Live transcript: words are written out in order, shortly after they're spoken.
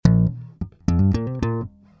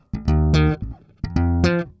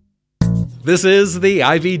This is the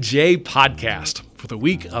IVJ podcast for the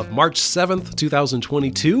week of March 7th,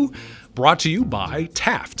 2022, brought to you by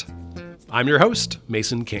Taft. I'm your host,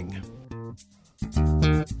 Mason King.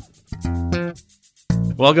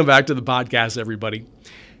 Welcome back to the podcast, everybody.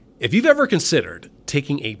 If you've ever considered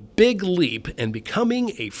taking a big leap and becoming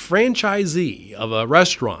a franchisee of a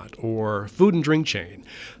restaurant or food and drink chain,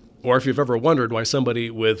 or if you've ever wondered why somebody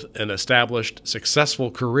with an established, successful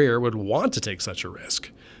career would want to take such a risk,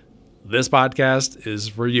 this podcast is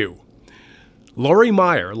for you. Lori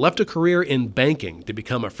Meyer left a career in banking to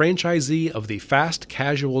become a franchisee of the fast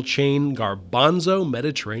casual chain Garbanzo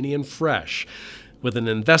Mediterranean Fresh. With an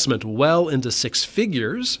investment well into six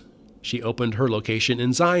figures, she opened her location in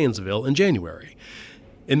Zionsville in January.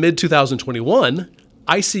 In mid-2021,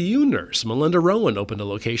 ICU nurse Melinda Rowan opened a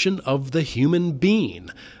location of The Human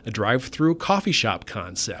Bean, a drive-through coffee shop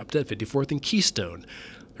concept at 54th and Keystone.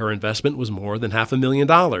 Her investment was more than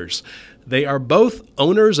 $500,000. They are both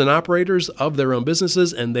owners and operators of their own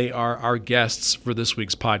businesses, and they are our guests for this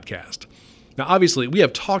week's podcast. Now, obviously, we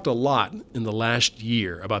have talked a lot in the last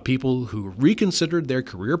year about people who reconsidered their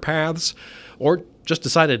career paths or just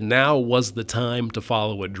decided now was the time to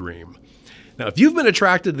follow a dream. Now, if you've been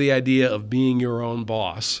attracted to the idea of being your own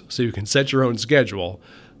boss so you can set your own schedule,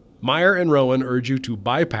 Meyer and Rowan urge you to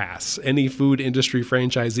bypass any food industry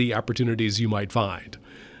franchisee opportunities you might find.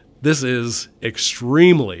 This is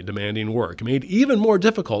extremely demanding work, made even more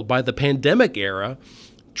difficult by the pandemic era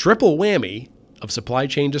triple whammy of supply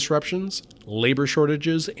chain disruptions, labor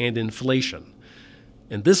shortages, and inflation.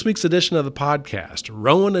 In this week's edition of the podcast,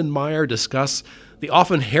 Rowan and Meyer discuss the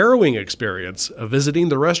often harrowing experience of visiting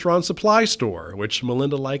the restaurant supply store, which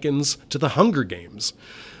Melinda likens to the Hunger Games.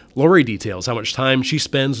 Lori details how much time she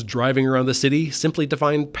spends driving around the city simply to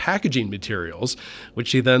find packaging materials, which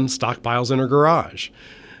she then stockpiles in her garage.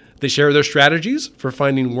 They share their strategies for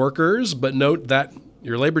finding workers, but note that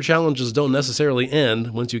your labor challenges don't necessarily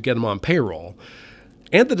end once you get them on payroll.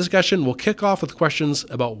 And the discussion will kick off with questions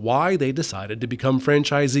about why they decided to become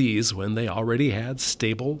franchisees when they already had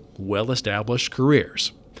stable, well-established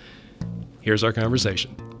careers. Here's our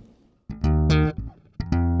conversation.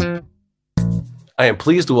 I am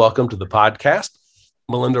pleased to welcome to the podcast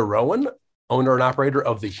Melinda Rowan, owner and operator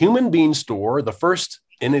of the Human Bean Store, the first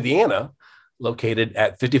in Indiana, located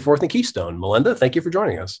at 54th and Keystone. Melinda, thank you for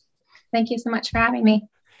joining us. Thank you so much for having me.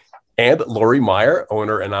 And Lori Meyer,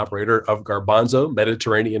 owner and operator of Garbanzo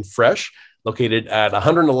Mediterranean Fresh, located at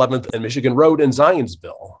 111th and Michigan Road in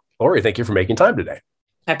Zionsville. Lori, thank you for making time today.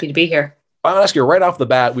 Happy to be here. I'll ask you right off the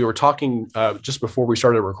bat, we were talking just before we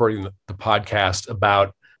started recording the podcast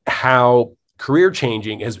about how career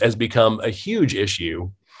changing has become a huge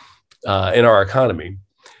issue in our economy.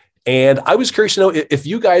 And I was curious to know if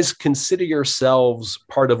you guys consider yourselves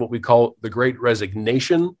part of what we call the Great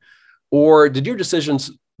Resignation, or did your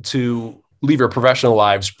decisions to leave your professional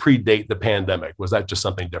lives predate the pandemic? Was that just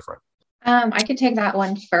something different? I could take that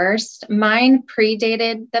one first. Mine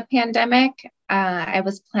predated the pandemic. I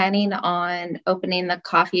was planning on opening the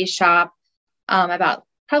coffee shop about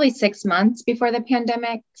probably 6 months before the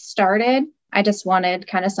pandemic started. I just wanted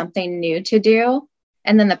kind of something new to do.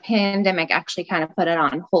 And then the pandemic actually kind of put it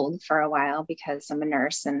on hold for a while because I'm a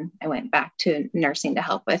nurse and I went back to nursing to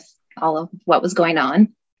help with all of what was going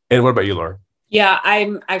on. And what about you, Laura? Yeah,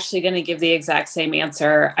 I'm actually going to give the exact same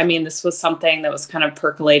answer. I mean, this was something that was kind of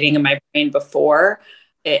percolating in my brain before.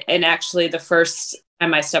 And actually, the first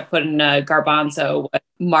time I stepped foot in a Garbanzo was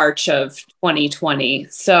March of 2020.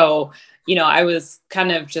 So, I was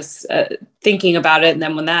kind of just thinking about it. And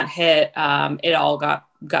then when that hit, it all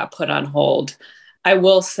got put on hold. I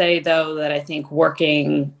will say, though, that I think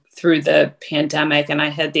working through the pandemic, and I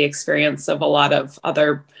had the experience of a lot of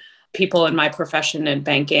other people in my profession in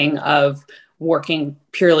banking of working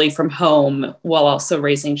purely from home while also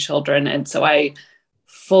raising children. And so I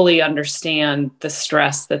fully understand the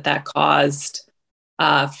stress that caused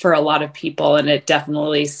for a lot of people. And it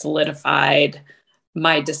definitely solidified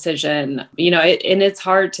my decision, and it's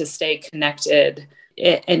hard to stay connected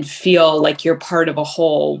and feel like you're part of a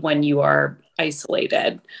whole when you are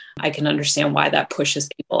isolated. I can understand why that pushes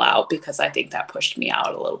people out because I think that pushed me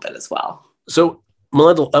out a little bit as well. So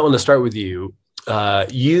Melinda, I want to start with you.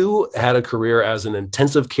 You had a career as an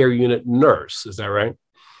intensive care unit nurse. Is that right?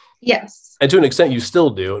 Yes. And to an extent, you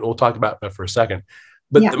still do. And we'll talk about that for a second.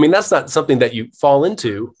 But yeah. I mean, that's not something that you fall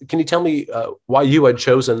into. Can you tell me why you had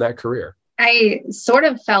chosen that career? I sort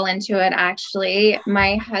of fell into it, actually.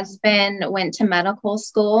 My husband went to medical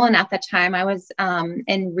school, and at the time I was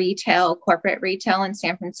in corporate retail in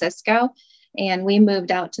San Francisco. And we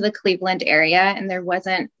moved out to the Cleveland area, and there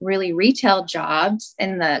wasn't really retail jobs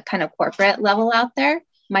in the kind of corporate level out there.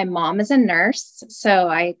 My mom is a nurse, so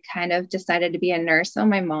I kind of decided to be a nurse. Oh,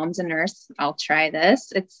 my mom's a nurse. I'll try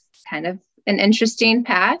this. It's kind of an interesting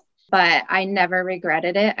path, but I never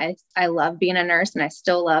regretted it. I love being a nurse and I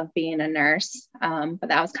still love being a nurse. But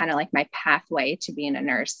that was kind of like my pathway to being a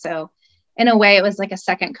nurse. So in a way, it was like a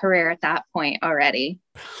second career at that point already.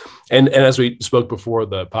 And as we spoke before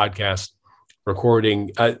the podcast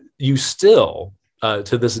recording, you still,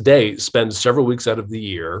 to this day, spend several weeks out of the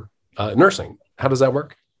year nursing. How does that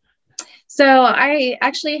work? So I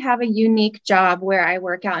actually have a unique job where I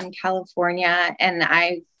work out in California, and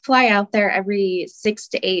I fly out there every 6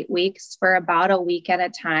 to 8 weeks for about a week at a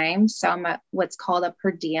time. So I'm what's called a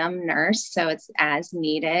per diem nurse. So it's as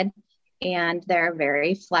needed, and they're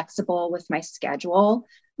very flexible with my schedule.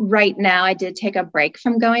 Right now, I did take a break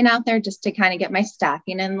from going out there just to kind of get my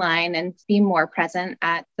staffing in line and be more present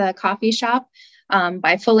at the coffee shop. But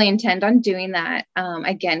I fully intend on doing that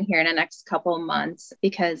again here in the next couple of months,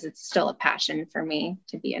 because it's still a passion for me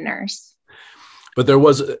to be a nurse. But there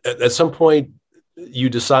was, at some point, you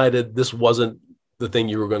decided this wasn't the thing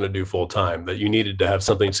you were going to do full time, that you needed to have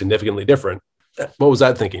something significantly different. What was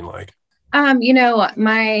that thinking like?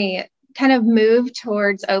 My kind of move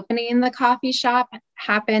towards opening the coffee shop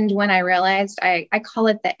happened when I realized I call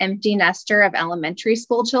it the empty nester of elementary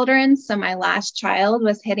school children. So my last child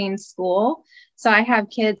was hitting school. So I have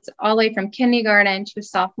kids all the way from kindergarten to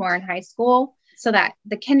sophomore in high school. So that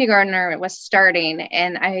the kindergartner was starting,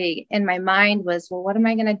 and I, in my mind was, well, what am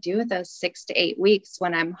I going to do with those 6 to 8 weeks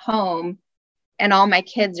when I'm home and all my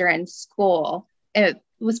kids are in school? It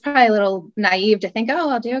was probably a little naive to think, oh,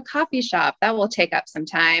 I'll do a coffee shop. That will take up some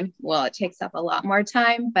time. Well, it takes up a lot more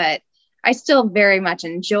time, but I still very much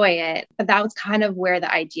enjoy it. But that was kind of where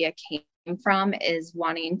the idea came from, is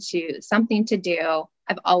wanting something to do.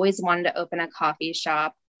 I've always wanted to open a coffee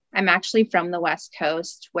shop. I'm actually from the West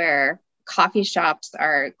Coast, where coffee shops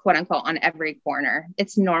are quote unquote on every corner.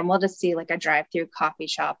 It's normal to see like a drive-through coffee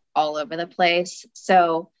shop all over the place.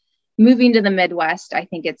 So moving to the Midwest, I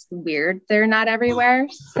think it's weird they're not everywhere.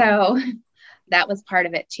 So that was part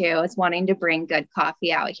of it too, is wanting to bring good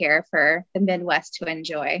coffee out here for the Midwest to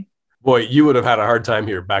enjoy. Boy, you would have had a hard time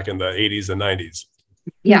here back in the 80s and 90s.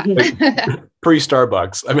 Yeah.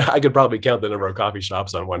 Pre-Starbucks. I mean, I could probably count the number of coffee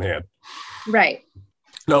shops on one hand. Right.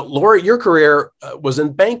 Now, Laura, your career was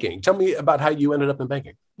in banking. Tell me about how you ended up in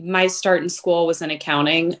banking. My start in school was in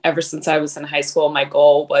accounting. Ever since I was in high school, my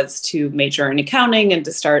goal was to major in accounting and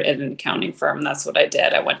to start at an accounting firm. That's what I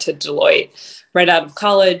did. I went to Deloitte right out of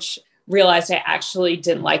college, realized I actually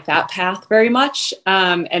didn't like that path very much.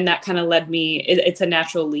 And that kind of led me, it's a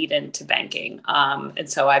natural lead into banking. And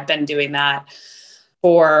so I've been doing that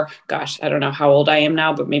for, I don't know how old I am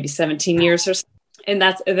now, but maybe 17 years or so. And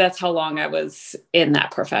that's how long I was in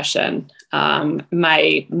that profession.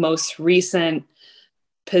 My most recent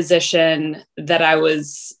position that I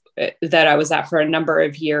was at for a number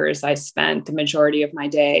of years, I spent the majority of my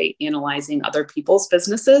day analyzing other people's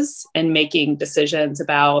businesses and making decisions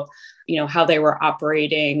about, how they were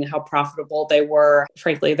operating, how profitable they were,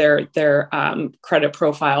 frankly, their credit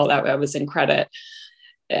profile. That I was in credit.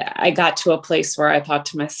 I got to a place where I thought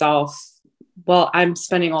to myself, well, I'm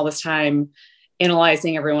spending all this time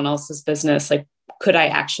analyzing everyone else's business. Like, could I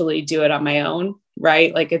actually do it on my own?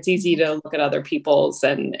 Right? Like, it's easy to look at other people's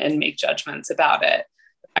and make judgments about it.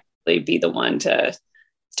 Actually be the one to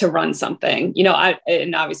run something,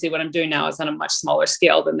 and obviously what I'm doing now is on a much smaller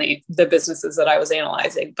scale than the businesses that I was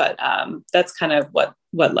analyzing. But that's kind of what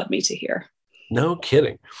led me to here. No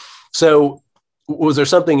kidding. So was there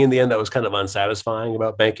something in the end that was kind of unsatisfying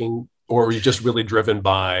about banking, or were you just really driven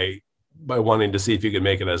by wanting to see if you could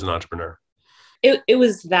make it as an entrepreneur? It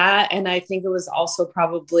was that. And I think it was also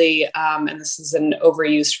probably, and this is an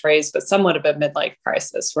overused phrase, but somewhat of a midlife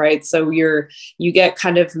crisis, right? So you get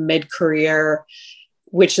kind of mid-career,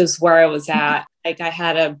 which is where I was at. Like, I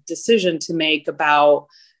had a decision to make about,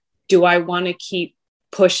 do I want to keep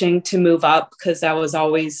pushing to move up? Because that was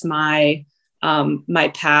always my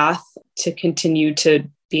path to continue to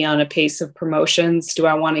be on a pace of promotions. Do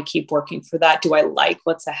I want to keep working for that? Do I like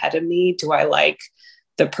what's ahead of me? Do I like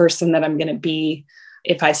the person that I'm going to be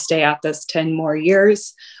if I stay at this 10 more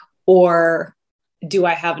years? Or do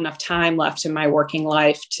I have enough time left in my working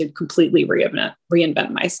life to completely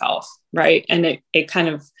reinvent myself? Right. And it kind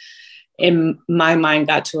of, in my mind,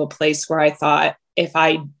 got to a place where I thought, if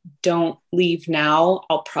I don't leave now,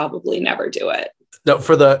 I'll probably never do it. Now,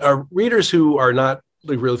 for the readers who are not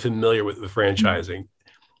really familiar with franchising,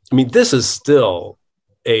 I mean, this is still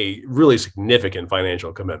a really significant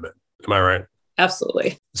financial commitment. Am I right?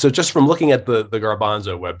 Absolutely. So just from looking at the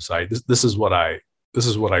Garbanzo website, this is what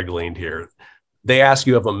I gleaned here. They ask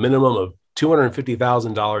you have a minimum of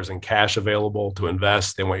 $250,000 in cash available to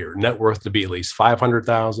invest. They want your net worth to be at least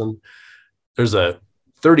 $500,000. There's a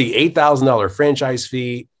 $38,000 franchise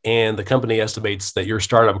fee, and the company estimates that your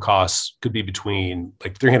startup costs could be between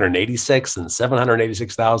like $386,000 and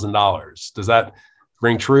 $786,000. Does that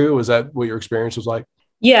ring true? Is that what your experience was like?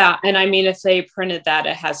 Yeah. And I mean, if they printed that,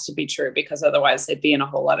 it has to be true, because otherwise they'd be in a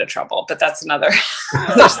whole lot of trouble. But that's another.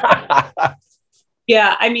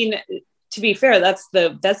 Yeah. I mean, to be fair, that's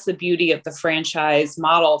the beauty of the franchise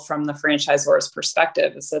model from the franchisor's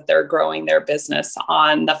perspective, is that they're growing their business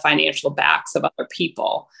on the financial backs of other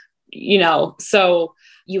people, so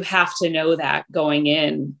you have to know that going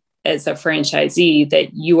in as a franchisee,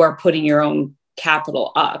 that you are putting your own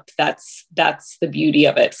capital up. That's the beauty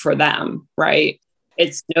of it for them, right?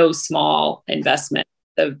 It's no small investment.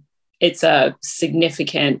 It's a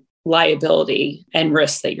significant liability and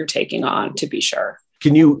risk that you're taking on, to be sure.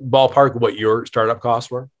 Can you ballpark what your startup costs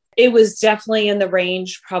were? It was definitely in the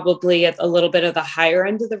range, probably at a little bit of the higher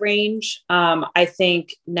end of the range. I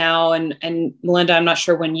think now, and Melinda, I'm not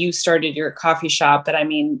sure when you started your coffee shop, but I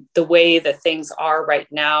mean, the way that things are right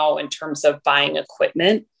now in terms of buying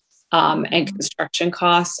equipment and construction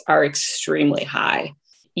costs are extremely high,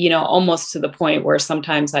 almost to the point where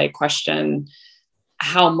sometimes I question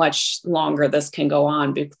how much longer this can go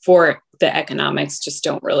on before the economics just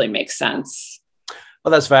don't really make sense.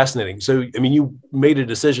 Well, that's fascinating. So, I mean, you made a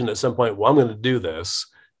decision at some point, well, I'm going to do this.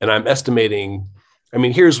 And I'm estimating,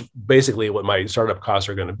 here's basically what my startup costs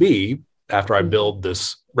are going to be after I build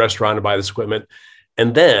this restaurant and buy this equipment.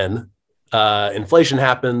 And then inflation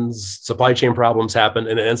happens, supply chain problems happen,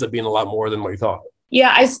 and it ends up being a lot more than what you thought.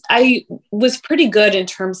 Yeah, I was pretty good in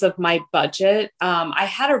terms of my budget. I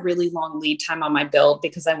had a really long lead time on my build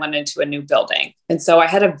because I went into a new building. And so I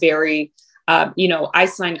had a very, I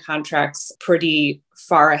signed contracts pretty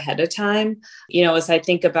far ahead of time. As I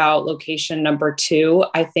think about location number 2,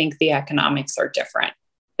 I think the economics are different.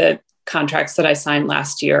 The contracts that I signed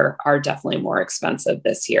last year are definitely more expensive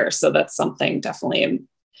this year. So that's something definitely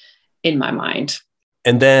in my mind.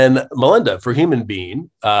 And then Melinda, for Human Bean,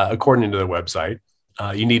 according to the website,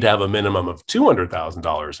 you need to have a minimum of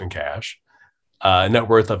 $200,000 in cash, net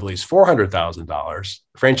worth of at least $400,000.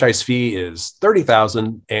 Franchise fee is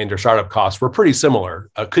 $30,000, and your startup costs were pretty similar.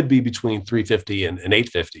 Could be between $350,000 and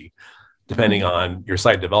 $850,000, depending on your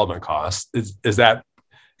site development costs. Is that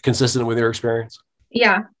consistent with your experience?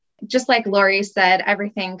 Yeah. Just like Lori said,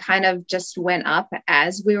 everything kind of just went up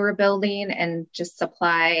as we were building, and just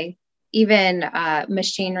supply, even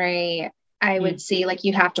machinery. I would see like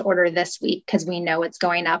you have to order this week because we know it's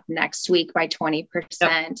going up next week by 20%,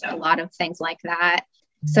 a lot of things like that.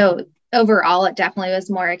 So overall, it definitely was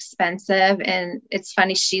more expensive. And it's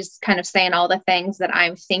funny, she's kind of saying all the things that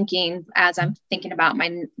I'm thinking as I'm thinking about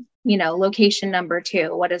my, location number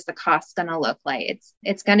 2. What is the cost going to look like?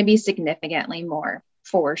 It's going to be significantly more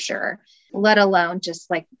for sure, let alone just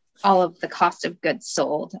like all of the cost of goods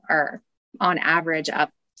sold are on average up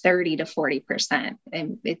 30 to 40%.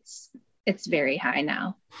 And it's very high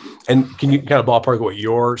now. And can you kind of ballpark what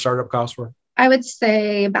your startup costs were? I would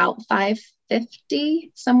say about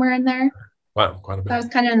 $550, somewhere in there. Wow, quite a bit. I was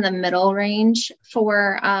kind of in the middle range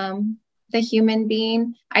for the Human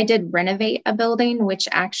Bean. I did renovate a building, which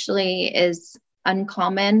actually is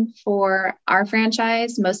uncommon for our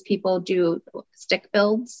franchise. Most people do stick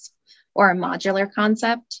builds or a modular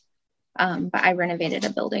concept, but I renovated a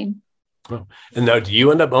building. Oh. And now, do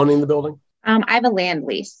you end up owning the building? I have a land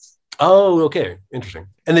lease. Oh, okay. Interesting.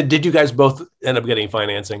 And then did you guys both end up getting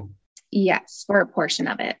financing? Yes, for a portion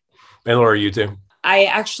of it. And Laura, you too? I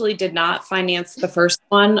actually did not finance the first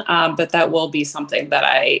one, but that will be something that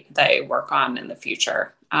I work on in the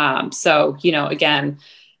future. So, again,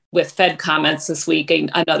 with Fed comments this week,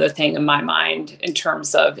 another thing in my mind in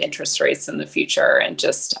terms of interest rates in the future, and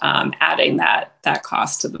just adding that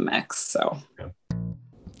cost to the mix. So,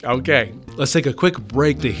 okay, let's take a quick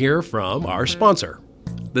break to hear from our sponsor.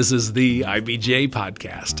 This is the IBJ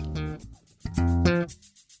Podcast.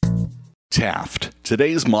 Taft,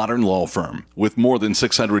 today's modern law firm. With more than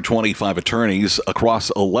 625 attorneys across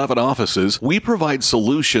 11 offices, we provide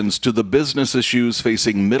solutions to the business issues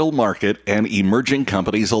facing middle market and emerging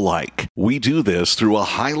companies alike. We do this through a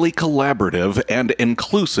highly collaborative and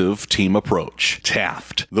inclusive team approach.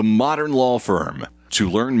 Taft, the modern law firm. To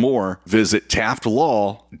learn more, visit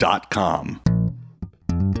taftlaw.com.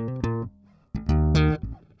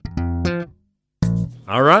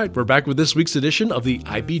 All right, we're back with this week's edition of the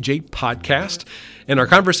IBJ Podcast and our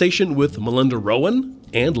conversation with Melinda Rowan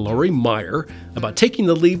and Lori Meyer about taking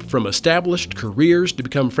the leap from established careers to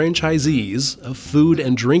become franchisees of food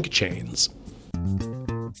and drink chains.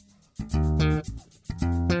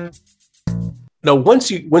 Now, once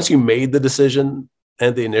you made the decision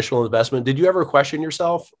and the initial investment, did you ever question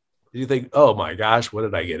yourself? Did you think, oh my gosh, what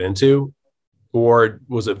did I get into? Or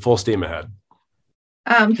was it full steam ahead?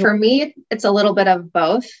 For me, it's a little bit of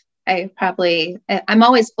both. I'm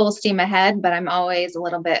always full steam ahead, but I'm always a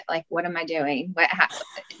little bit like, what am I doing?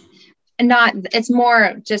 It's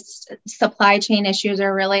more just supply chain issues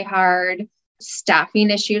are really hard. Staffing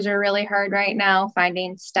issues are really hard right now,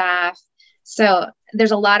 finding staff. So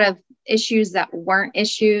there's a lot of issues that weren't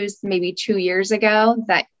issues maybe 2 years ago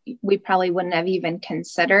that we probably wouldn't have even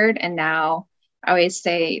considered. And now I always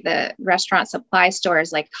say the restaurant supply store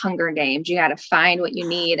is like Hunger Games. You got to find what you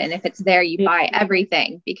need. And if it's there, you buy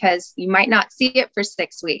everything because you might not see it for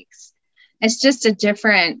 6 weeks. It's just a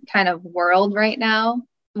different kind of world right now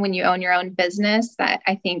when you own your own business that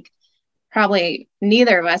I think probably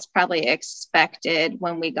neither of us probably expected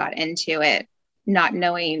when we got into it, not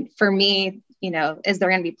knowing. For me, is there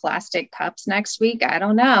going to be plastic cups next week? I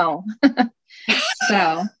don't know.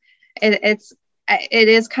 So it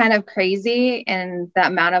is kind of crazy. And the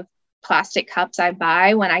amount of plastic cups I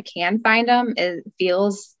buy when I can find them, it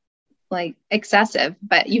feels like excessive,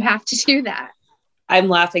 but you have to do that. I'm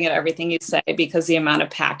laughing at everything you say because the amount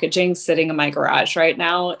of packaging sitting in my garage right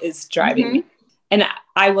now is driving me. And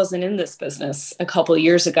I wasn't in this business a couple of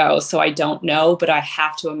years ago, so I don't know, but I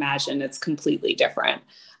have to imagine it's completely different.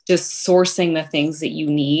 Just sourcing the things that you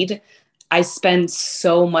need. I spend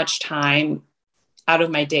so much time out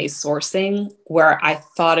of my day sourcing where I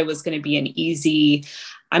thought it was going to be an easy,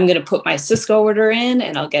 I'm going to put my Sysco order in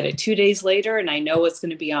and I'll get it 2 days later and I know it's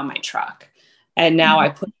going to be on my truck. And now I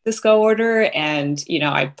put Sysco order and,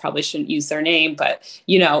 I probably shouldn't use their name, but,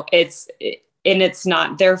 it's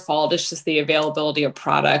not their fault. It's just the availability of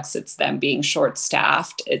products. It's them being short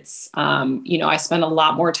staffed. It's, I spend a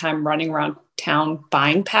lot more time running around town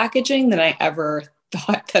buying packaging than I ever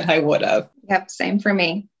thought that I would have. Yep. Same for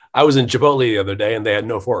me. I was in Chipotle the other day and they had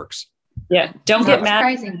no forks. Yeah. Don't get mad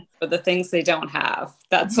surprising. for the things they don't have.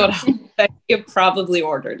 That's what you probably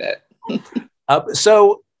ordered it.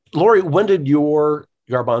 So Lori, when did your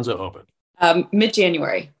Garbanzo open?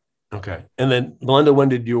 Mid-January. Okay. And then Melinda, when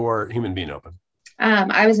did your Human Bean open?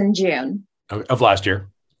 I was in June. Of last year?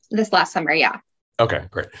 This last summer, yeah. Okay,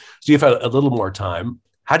 great. So you've had a little more time.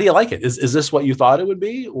 How do you like it? Is this what you thought it would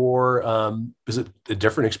be, or is it a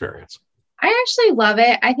different experience? I actually love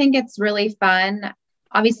it. I think it's really fun.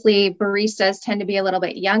 Obviously, baristas tend to be a little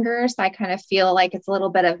bit younger, so I kind of feel like it's a little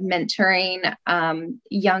bit of mentoring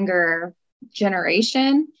younger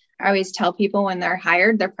generation. I always tell people when they're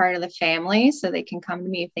hired, they're part of the family, so they can come to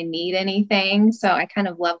me if they need anything. So I kind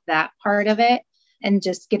of love that part of it. And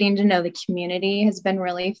just getting to know the community has been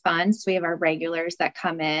really fun. So we have our regulars that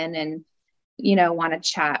come in and, want to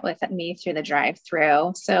chat with me through the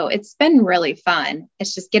drive-through. So it's been really fun.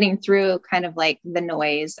 It's just getting through kind of like the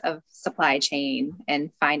noise of supply chain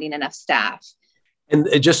and finding enough staff. And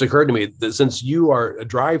it just occurred to me that since you are a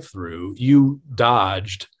drive-through, you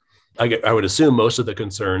dodged, I would assume, most of the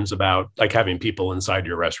concerns about like having people inside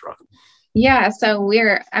your restaurant. Yeah. So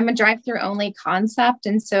I'm a drive-through only concept.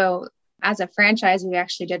 And so as a franchise, we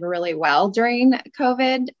actually did really well during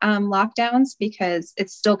COVID lockdowns because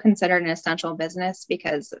it's still considered an essential business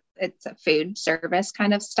because it's a food service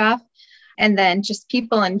kind of stuff. And then just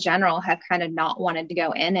people in general have kind of not wanted to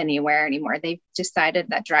go in anywhere anymore. They've decided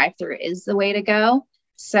that drive-through is the way to go.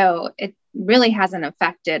 So it really hasn't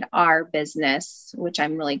affected our business, which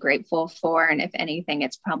I'm really grateful for. And if anything,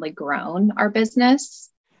 it's probably grown our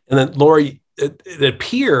business. And then Lori, it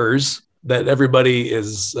appears that everybody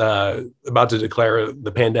is about to declare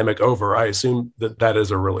the pandemic over. I assume that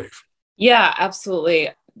is a relief. Yeah,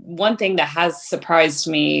 absolutely. One thing that has surprised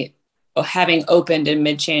me having opened in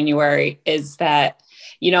mid-January is that,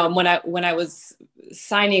 when I was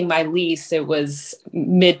signing my lease, it was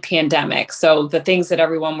mid-pandemic. So the things that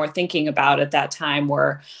everyone were thinking about at that time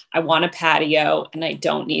were, I want a patio and I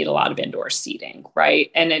don't need a lot of indoor seating,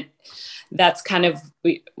 right? And that's kind of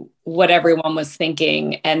what everyone was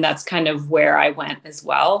thinking. And that's kind of where I went as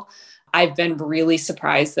well. I've been really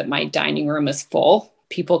surprised that my dining room is full.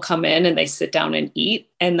 People come in and they sit down and eat.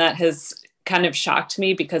 And that has kind of shocked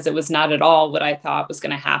me because it was not at all what I thought was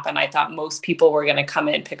going to happen. I thought most people were going to come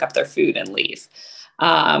in, pick up their food and leave.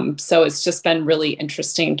 So it's just been really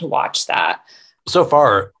interesting to watch that. So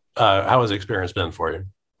far, how has the experience been for you?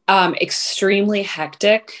 Extremely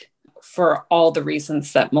hectic for all the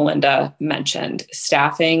reasons that Melinda mentioned.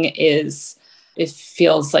 Staffing it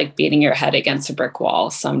feels like beating your head against a brick wall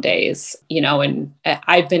some days, and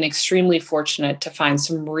I've been extremely fortunate to find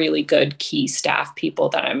some really good key staff people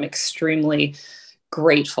that I'm extremely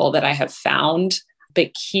grateful that I have found,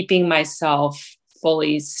 but keeping myself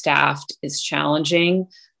fully staffed is challenging,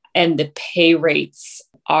 and the pay rates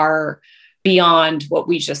are beyond what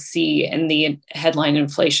we just see in the headline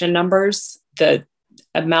inflation numbers. The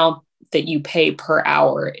amount that you pay per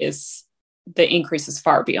hour is the increase is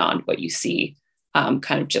far beyond what you see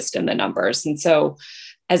kind of just in the numbers. And so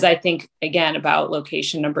as I think again about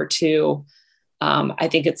location number 2, I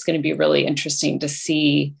think it's going to be really interesting to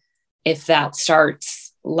see if that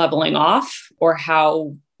starts leveling off or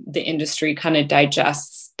how the industry kind of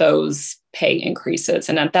digests those pay increases.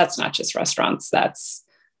 And that's not just restaurants, that's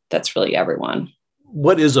really everyone.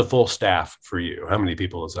 What is a full staff for you? How many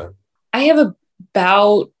people is that? I have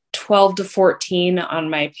about 12 to 14 on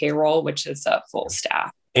my payroll, which is a full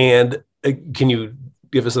staff. And can you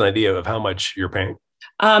give us an idea of how much you're paying?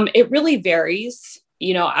 It really varies.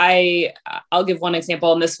 You know, I'll give one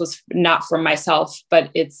example, and this was not from myself, but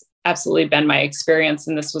it's absolutely been my experience.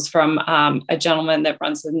 And this was from a gentleman that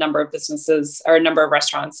runs a number of businesses or a number of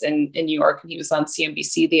restaurants in New York. And he was on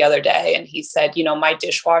CNBC the other day. And he said, you know, my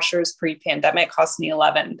dishwashers pre-pandemic cost me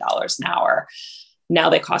 $11 an hour. Now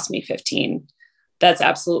they cost me $15. That's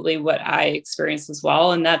absolutely what I experienced as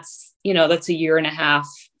well. And that's, you know, that's a year and a half,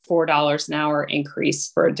 $4 an hour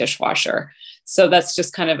increase for a dishwasher. So that's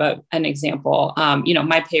just kind of an example. You know,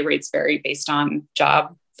 my pay rates vary based on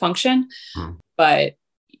job function, but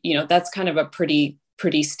you know, that's kind of a pretty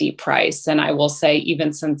steep price. And I will say,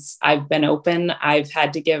 even since I've been open, I've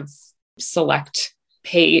had to give select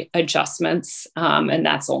pay adjustments. And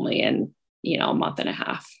that's only in, you know, a month and a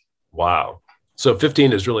half. Wow. So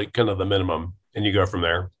 15 is really kind of the minimum, and you go from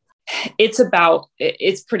there.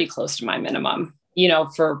 It's pretty close to my minimum, you know,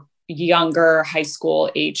 for younger high school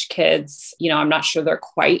age kids. You know, I'm not sure they're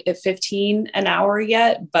quite at 15 an hour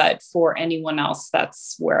yet, but for anyone else,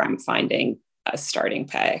 that's where I'm finding a starting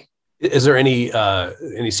pay. Is there any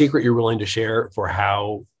secret you're willing to share for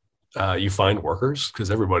how you find workers? Because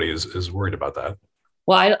everybody is worried about that.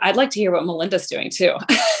 Well, I'd like to hear what Melinda's doing too.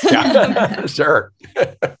 Yeah, sure.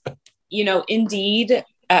 You know, Indeed,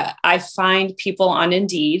 I find people on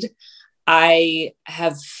Indeed. I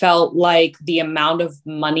have felt like the amount of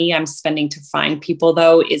money I'm spending to find people,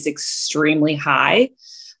 though, is extremely high.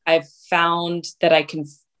 I've found that I can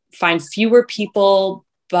find fewer people,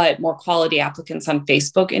 but more quality applicants on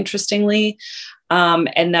Facebook, interestingly.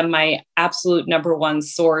 And then my absolute number one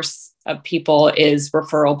source of people is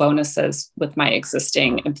referral bonuses with my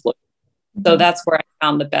existing employees. So that's where I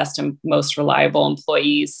found the best and most reliable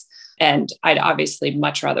employees. And I'd obviously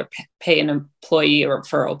much rather pay an employee a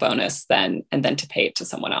referral bonus than to pay it to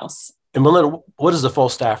someone else. And Melinda, what is the full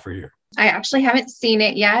staff for you? I actually haven't seen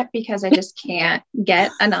it yet because I just can't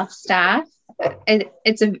get enough staff.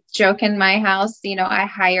 It's a joke in my house. You know, I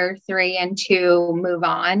hire 3 and 2 move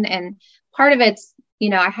on. And part of it's, you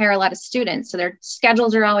know, I hire a lot of students, so their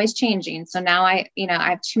schedules are always changing. So now I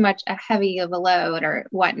have too much a heavy of a load or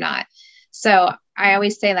whatnot. So I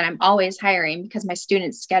always say that I'm always hiring because my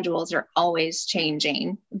students' schedules are always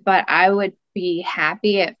changing, but I would be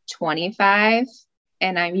happy at 25,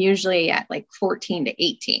 and I'm usually at like 14 to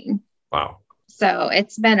 18. Wow. So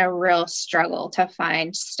it's been a real struggle to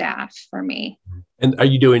find staff for me. And are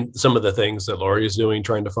you doing some of the things that Lori is doing,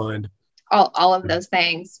 trying to find? All of those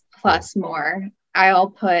things plus more. I'll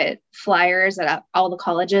put flyers at all the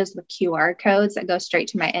colleges with QR codes that go straight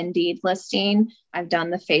to my Indeed listing. I've done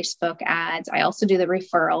the Facebook ads. I also do the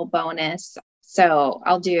referral bonus. So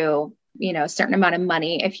I'll do, you know, a certain amount of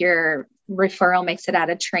money if your referral makes it out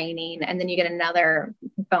of training, and then you get another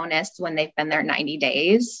bonus when they've been there 90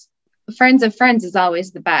 days. Friends of friends is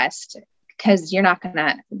always the best because you're not going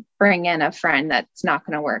to bring in a friend that's not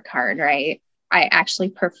going to work hard, right? I actually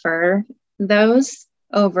prefer those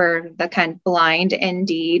over the kind of blind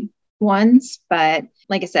Indeed ones. But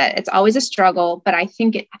like I said, it's always a struggle, but I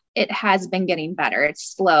think it has been getting better.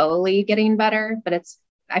 It's slowly getting better, but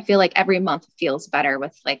I feel like every month feels better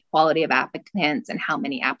with like quality of applicants and how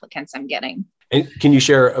many applicants I'm getting. And can you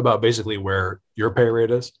share about basically where your pay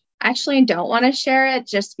rate is? I actually don't want to share it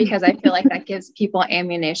just because I feel like that gives people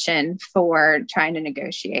ammunition for trying to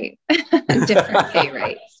negotiate different pay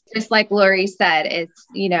rates. Just like Lori said, it's,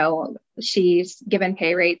 you know, she's given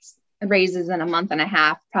pay raises in a month and a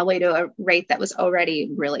half, probably to a rate that was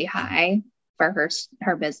already really high for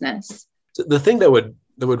her business. The thing that would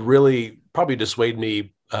really probably dissuade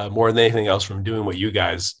me more than anything else from doing what you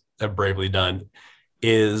guys have bravely done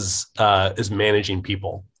is managing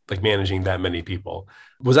people, like managing that many people.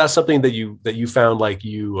 Was that something that you found like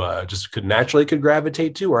you just could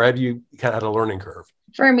gravitate to, or have you kind of had a learning curve?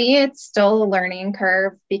 For me, it's still a learning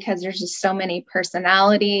curve because there's just so many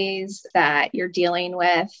personalities that you're dealing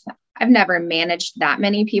with. I've never managed that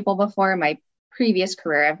many people before. My previous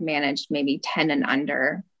career, I've managed maybe 10 and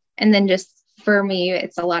under. And then just for me,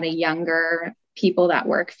 it's a lot of younger people that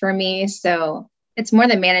work for me. So it's more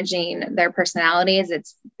than managing their personalities.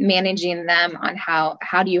 It's managing them on how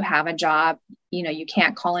do you have a job? You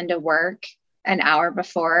can't call into work an hour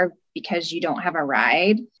before because you don't have a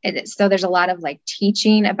ride. So there's a lot of like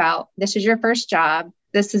teaching about, this is your first job.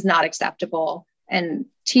 This is not acceptable. And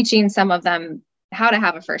teaching some of them how to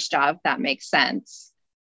have a first job, if that makes sense.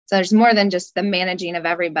 So there's more than just the managing of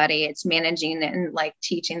everybody. It's managing and like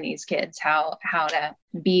teaching these kids how to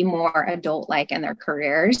be more adult-like in their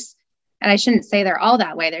careers. And I shouldn't say they're all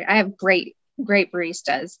that way. I have great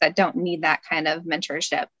baristas that don't need that kind of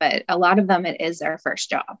mentorship, but a lot of them, it is their first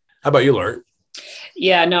job. How about you, Lauren?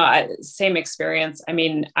 Yeah, no, same experience. I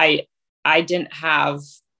mean, I didn't have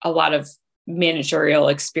a lot of managerial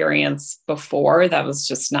experience before. That was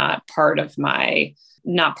just not part of my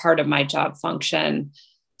job function.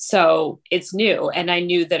 So it's new. And I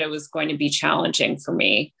knew that it was going to be challenging for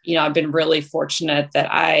me. I've been really fortunate that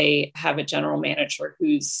I have a general manager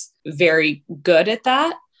who's very good at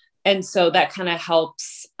that. And so that kind of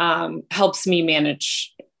helps me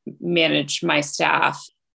manage my staff.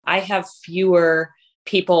 I have fewer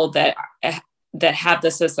people that have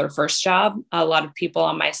this as their first job. A lot of people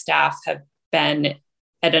on my staff have been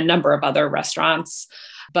at a number of other restaurants,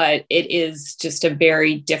 but it is just a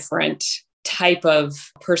very different type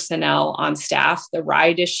of personnel on staff. The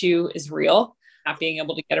ride issue is real. Not being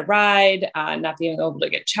able to get a ride, not being able to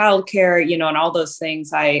get childcare, and all those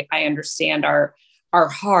things I understand are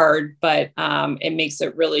hard, but it makes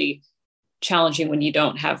it really challenging when you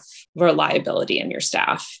don't have reliability in your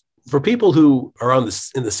staff. For people who are in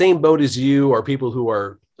the same boat as you, or people who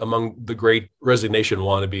are among the great resignation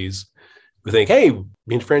wannabes, who think, hey,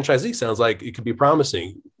 being a franchisee sounds like it could be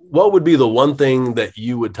promising, what would be the one thing that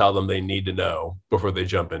you would tell them they need to know before they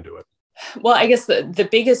jump into it? Well, I guess the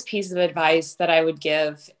biggest piece of advice that I would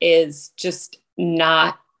give is just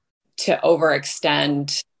not to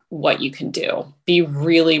overextend what you can do. Be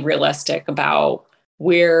really realistic about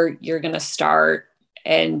where you're going to start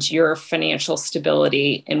and your financial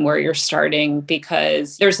stability and where you're starting,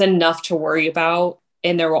 because there's enough to worry about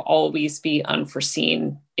and there will always be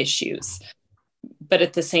unforeseen issues. But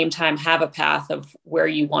at the same time, have a path of where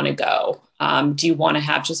you want to go. Do you want to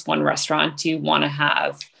have just one restaurant? Do you want to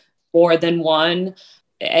have more than one?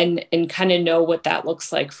 And kind of know what that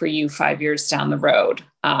looks like for you 5 years down the road,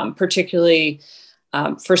 particularly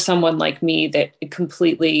for someone like me that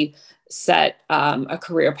completely set a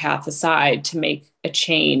career path aside to make a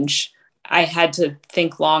change. I had to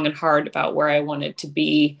think long and hard about where I wanted to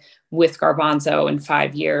be with Garbanzo in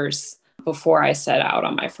 5 years before I set out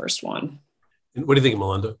on my first one. What do you think,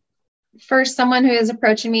 Melinda? For someone who is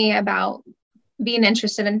approaching me about being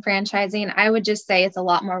interested in franchising, I would just say it's a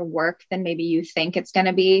lot more work than maybe you think it's going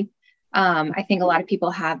to be. I think a lot of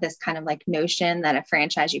people have this kind of like notion that a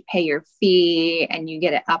franchise, you pay your fee and you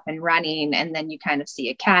get it up and running, and then you kind of see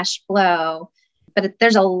a cash flow. But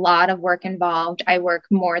there's a lot of work involved. I work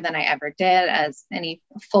more than I ever did as any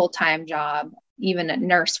full-time job, even a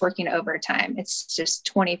nurse working overtime. It's just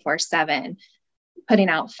 24/7. Putting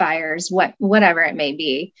out fires, whatever it may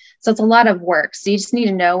be. So it's a lot of work. So you just need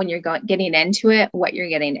to know when you're getting into it, what you're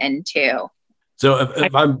getting into. So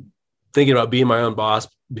if I'm thinking about being my own boss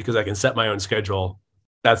because I can set my own schedule,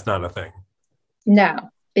 that's not a thing. No,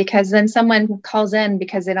 because then someone calls in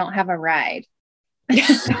because they don't have a ride.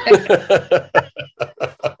 Even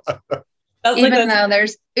though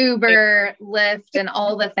there's Uber, Lyft, and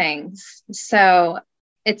all the things. So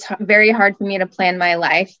it's very hard for me to plan my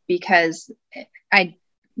life because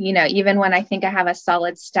even when I think I have a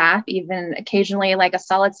solid staff, even occasionally like a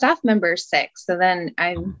solid staff member is sick. So then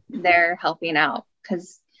I'm there helping out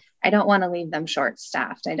because I don't want to leave them short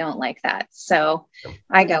staffed. I don't like that. So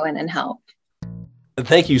I go in and help.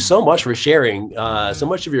 Thank you so much for sharing so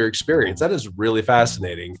much of your experience. That is really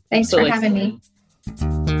fascinating. Thanks for having me.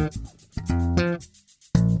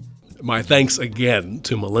 My thanks again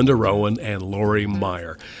to Melinda Rowan and Lori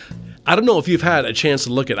Meyer. I don't know if you've had a chance to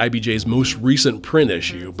look at IBJ's most recent print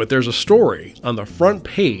issue, but there's a story on the front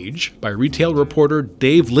page by retail reporter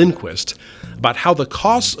Dave Lindquist about how the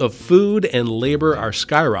costs of food and labor are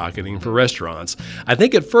skyrocketing for restaurants. I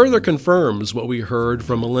think it further confirms what we heard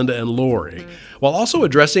from Melinda and Lori, while also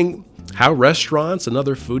addressing how restaurants and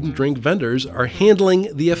other food and drink vendors are handling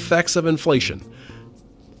the effects of inflation.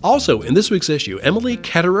 Also, in this week's issue, Emily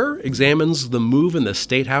Ketterer examines the move in the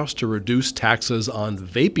State House to reduce taxes on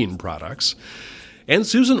vaping products. And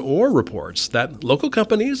Susan Orr reports that local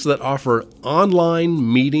companies that offer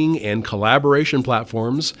online meeting and collaboration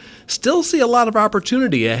platforms still see a lot of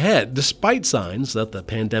opportunity ahead, despite signs that the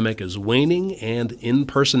pandemic is waning and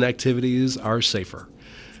in-person activities are safer.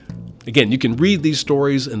 Again, you can read these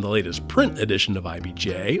stories in the latest print edition of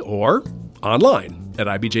IBJ or online at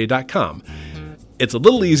IBJ.com. It's a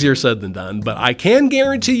little easier said than done, but I can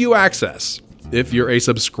guarantee you access if you're a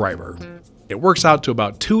subscriber. It works out to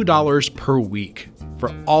about $2 per week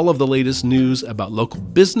for all of the latest news about local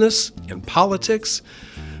business and politics,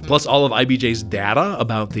 plus all of IBJ's data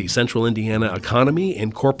about the Central Indiana economy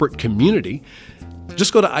and corporate community.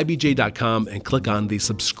 Just go to IBJ.com and click on the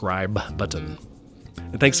subscribe button.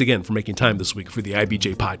 And thanks again for making time this week for the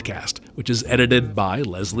IBJ podcast, which is edited by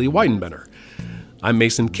Leslie Weidenbender. I'm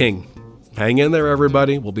Mason King. Hang in there,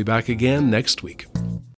 everybody. We'll be back again next week.